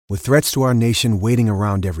With threats to our nation waiting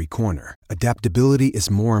around every corner, adaptability is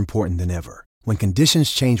more important than ever. When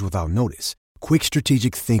conditions change without notice, quick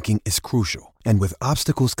strategic thinking is crucial. And with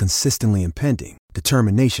obstacles consistently impending,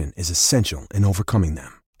 determination is essential in overcoming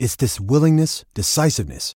them. It's this willingness,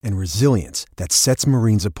 decisiveness, and resilience that sets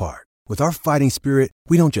Marines apart. With our fighting spirit,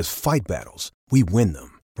 we don't just fight battles, we win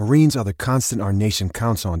them. Marines are the constant our nation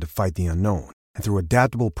counts on to fight the unknown. And through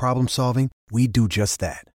adaptable problem solving, we do just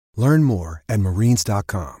that. Learn more at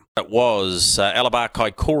marines.com. It was Alabar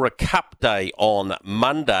Kaikoura Cup Day on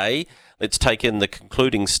Monday. Let's take in the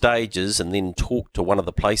concluding stages and then talk to one of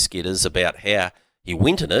the place getters about how he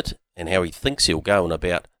went in it and how he thinks he'll go in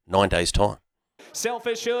about 9 days' time.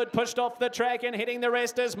 Self-assured, pushed off the track and hitting the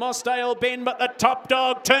rest is Mossdale Ben, but the top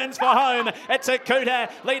dog turns for home. It's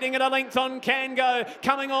Kaikoura leading at a length on Cango.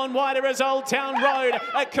 Coming on wider is Old Town Road.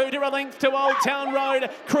 Kaikoura a length to Old Town Road.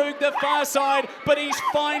 Krug the far side, but he's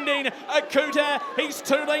finding Kaikoura. He's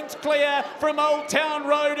 2 lengths clear from Old Town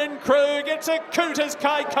Road and Krug. It's Kaikoura's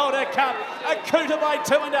Kaikoura Cup. Kaikoura by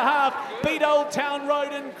 2.5. Beat Old Town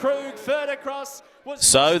Road and Krug. Third across.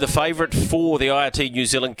 So the favourite for the IRT New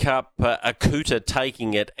Zealand Cup, Kaikoura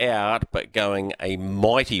taking it out, but going a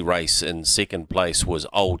mighty race in second place was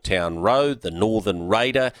Old Town Road, the Northern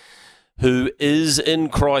Raider, who is in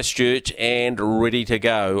Christchurch and ready to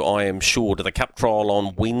go, I am sure, to the Cup trial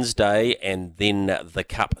on Wednesday and then the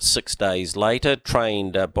Cup 6 days later,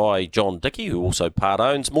 trained by John Dickie, who also part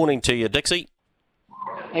owns. Morning to you, Dixie.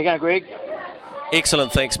 How you going, Greg?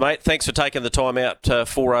 Excellent, thanks, mate. Thanks for taking the time out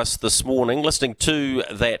for us this morning. Listening to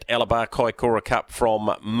that Alabar Kaikoura Cup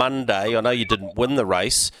from Monday, I know you didn't win the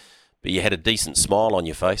race, but you had a decent smile on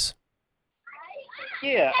your face.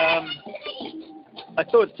 Yeah, I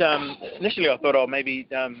thought, initially I thought, maybe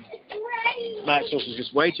Mark Sauce was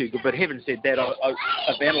just way too good, but having said that, I've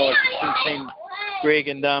analysed the team, Greg,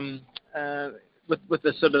 and with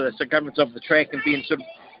the sort of the circumference of the track and being sort of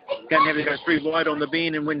going to have to go 3 wide on the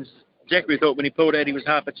bend, and when Zachary thought when he pulled out he was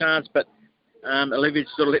half a chance, but Olivia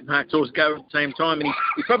sort of let Mark Sauce go at the same time, and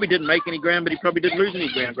he probably didn't make any ground, but he probably didn't lose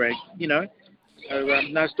any ground, Greg, you know. So,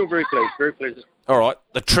 no, still very pleased. All right,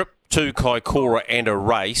 the trip to Kaikoura and a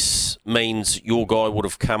race means your guy would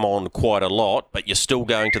have come on quite a lot, but you're still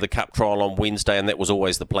going to the Cup trial on Wednesday, and that was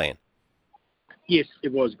always the plan. Yes,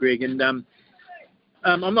 it was, Greg, and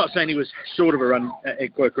I'm not saying he was short of a run at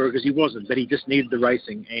Kaikoura because he wasn't, but he just needed the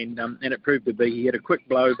racing, and it proved to be. He had a quick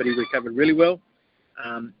blow, but he recovered really well,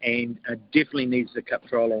 and definitely needs the Cup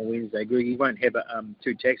trial on Wednesday. Greg, he won't have a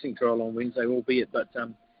 2 taxing trial on Wednesday, albeit, but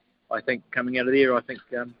I think coming out of there, I think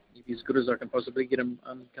if he's as good as I can possibly get him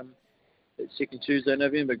come that second Tuesday,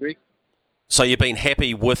 November, Greg. So you've been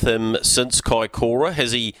happy with him since Kaikoura.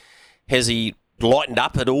 Has he lightened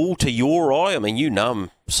up at all to your eye? I mean, you know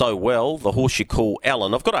him so well, the horse you call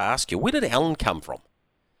Alan. I've got to ask you, where did Alan come from?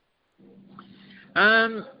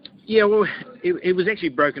 Yeah, well, it was actually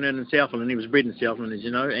broken in Southland. He was bred in Southland, as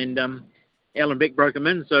you know, and Alan Beck broke him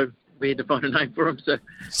in, so we had to find a name for him. So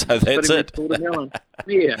that's it. Called him Alan.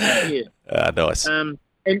 Yeah. Nice. And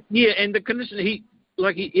the condition, he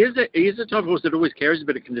is a type of horse that always carries a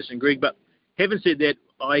bit of condition, Greg, but having said that,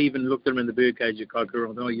 I even looked at him in the birdcage at Kaikoura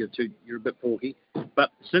and thought, you're a bit porky.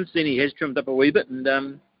 But since then, he has trimmed up a wee bit, and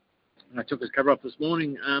I took his cover off this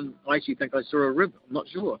morning. I actually think I saw a rib. I'm not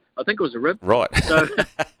sure. I think it was a rib. Right. So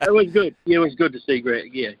it was good. Yeah, it was good to see,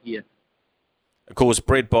 Greg. Yeah. Of course,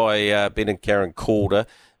 bred by Ben and Karen Calder,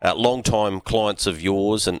 long-time clients of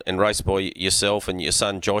yours and raced by yourself and your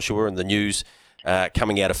son Joshua, and the news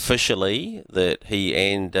coming out officially that he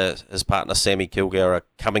and his partner Sammy Kilgour are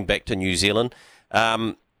coming back to New Zealand.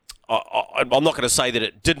 I'm not going to say that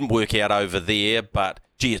it didn't work out over there, but,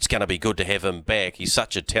 gee, it's going to be good to have him back. He's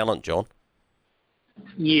such a talent, John.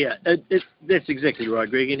 Yeah, that's exactly right,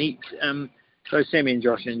 Greg. And so Sammy and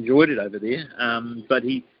Josh enjoyed it over there, but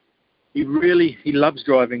he loves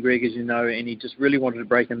driving, Greg, as you know, and he just really wanted to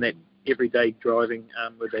break in that everyday driving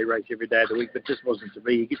where they race every day of the week, but just wasn't to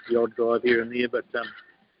be. He gets the odd drive here and there, but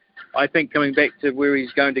I think coming back to where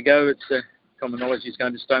he's going to go, it's common knowledge he's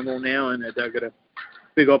going to Stonewall now, and they've got a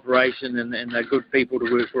big operation and they're good people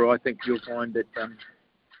to work for. I think you'll find that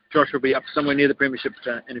Josh will be up somewhere near the premiership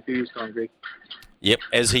in a few years' time, Greg. Yep,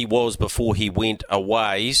 as he was before he went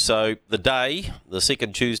away. So the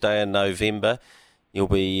second Tuesday in November, you'll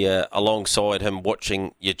be alongside him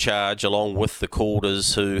watching your charge, along with the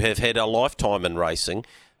Calders who have had a lifetime in racing.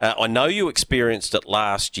 I know you experienced it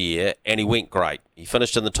last year, and he went great. He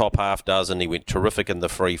finished in the top half dozen. He went terrific in the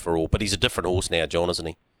free-for-all, but he's a different horse now, John, isn't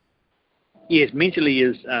he? Yes, mentally he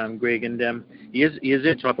is, Greg, and he is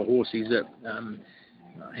that type of horse. He's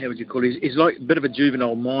how would you call it? He's like a bit of a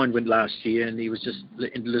juvenile mind went last year, and he was just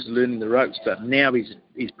learning the ropes. But now he's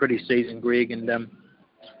pretty seasoned, Greg, and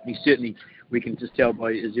he certainly, we can just tell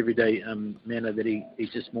by his everyday manner that he's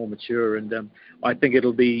just more mature. And I think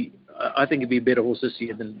it'll be a better horse this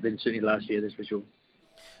year than certainly last year. That's for sure.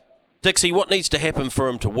 Dixie, what needs to happen for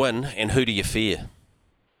him to win, and who do you fear?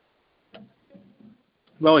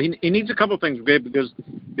 Well, he needs a couple of things, Greg, because to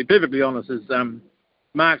be perfectly honest,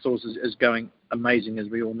 Mark's horse is going amazing, as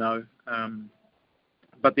we all know.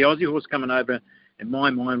 But the Aussie horse coming over, in my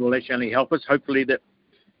mind, will actually only help us. Hopefully that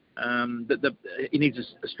he needs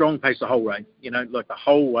a strong pace the whole way. You know, like the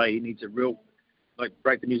whole way, he needs a real, like,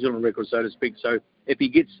 break the New Zealand record, so to speak. So if he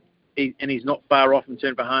gets, and he's not far off in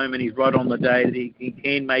turn for home, and he's right on the day, that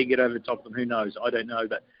he may get over the top of them. Who knows? I don't know.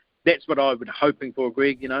 But that's what I would be hoping for,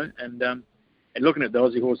 Greg, you know. And looking at the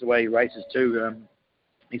Aussie horse, the way he races too,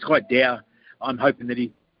 he's quite dour. I'm hoping that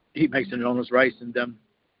he makes an honest race, and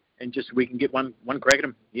just we can get one crack at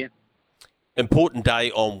him. Yeah. Important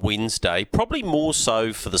day on Wednesday, probably more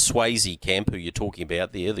so for the Swayze camp, who you're talking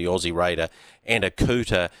about there, the Aussie Raider and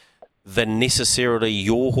Kaikoura, than necessarily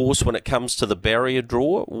your horse when it comes to the barrier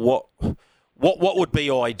draw. What would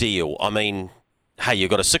be ideal? I mean, hey, you've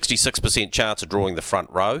got a 66% chance of drawing the front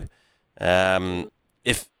row.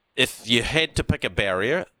 If you had to pick a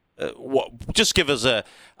barrier, just give us a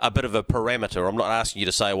bit of a parameter. I'm not asking you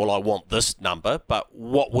to say, well, I want this number, but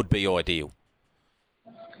what would be ideal?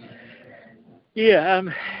 Yeah,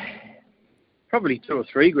 probably 2 or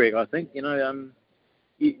 3, Greg, I think. You know,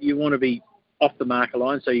 you want to be off the marker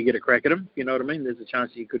line so you get a crack at him, you know what I mean? There's a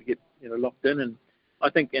chance you could get, you know, locked in. And I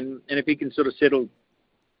think, and if he can sort of settle,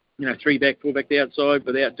 you know, 3 back, 4 back the outside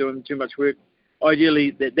without doing too much work,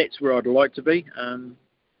 ideally that's where I'd like to be.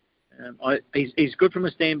 He's good from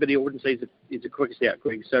a stand, but I wouldn't say he's the quickest out,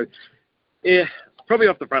 Greg. So, yeah, probably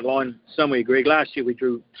off the front line somewhere, Greg. Last year we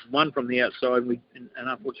drew 1 from the outside, and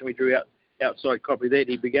unfortunately we drew outside Copy That.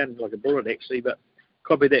 He began like a bullet, actually, but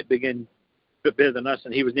Copy That began a bit better than us,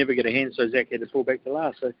 and he was never going to hand, so Zach had to fall back to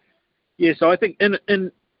last. So, yeah, so I think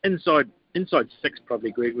inside 6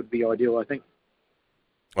 probably, Greg, would be ideal, I think.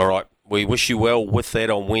 All right. We wish you well with that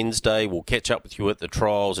on Wednesday. We'll catch up with you at the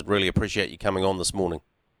trials. I'd really appreciate you coming on this morning.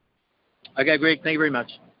 Okay, Greg, thank you very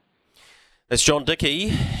much. That's John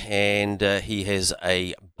Dickie, and he has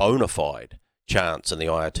a bona fide chance in the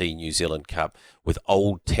IRT New Zealand Cup with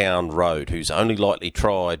Old Town Road, who's only lightly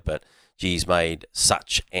tried, but he's made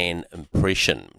such an impression.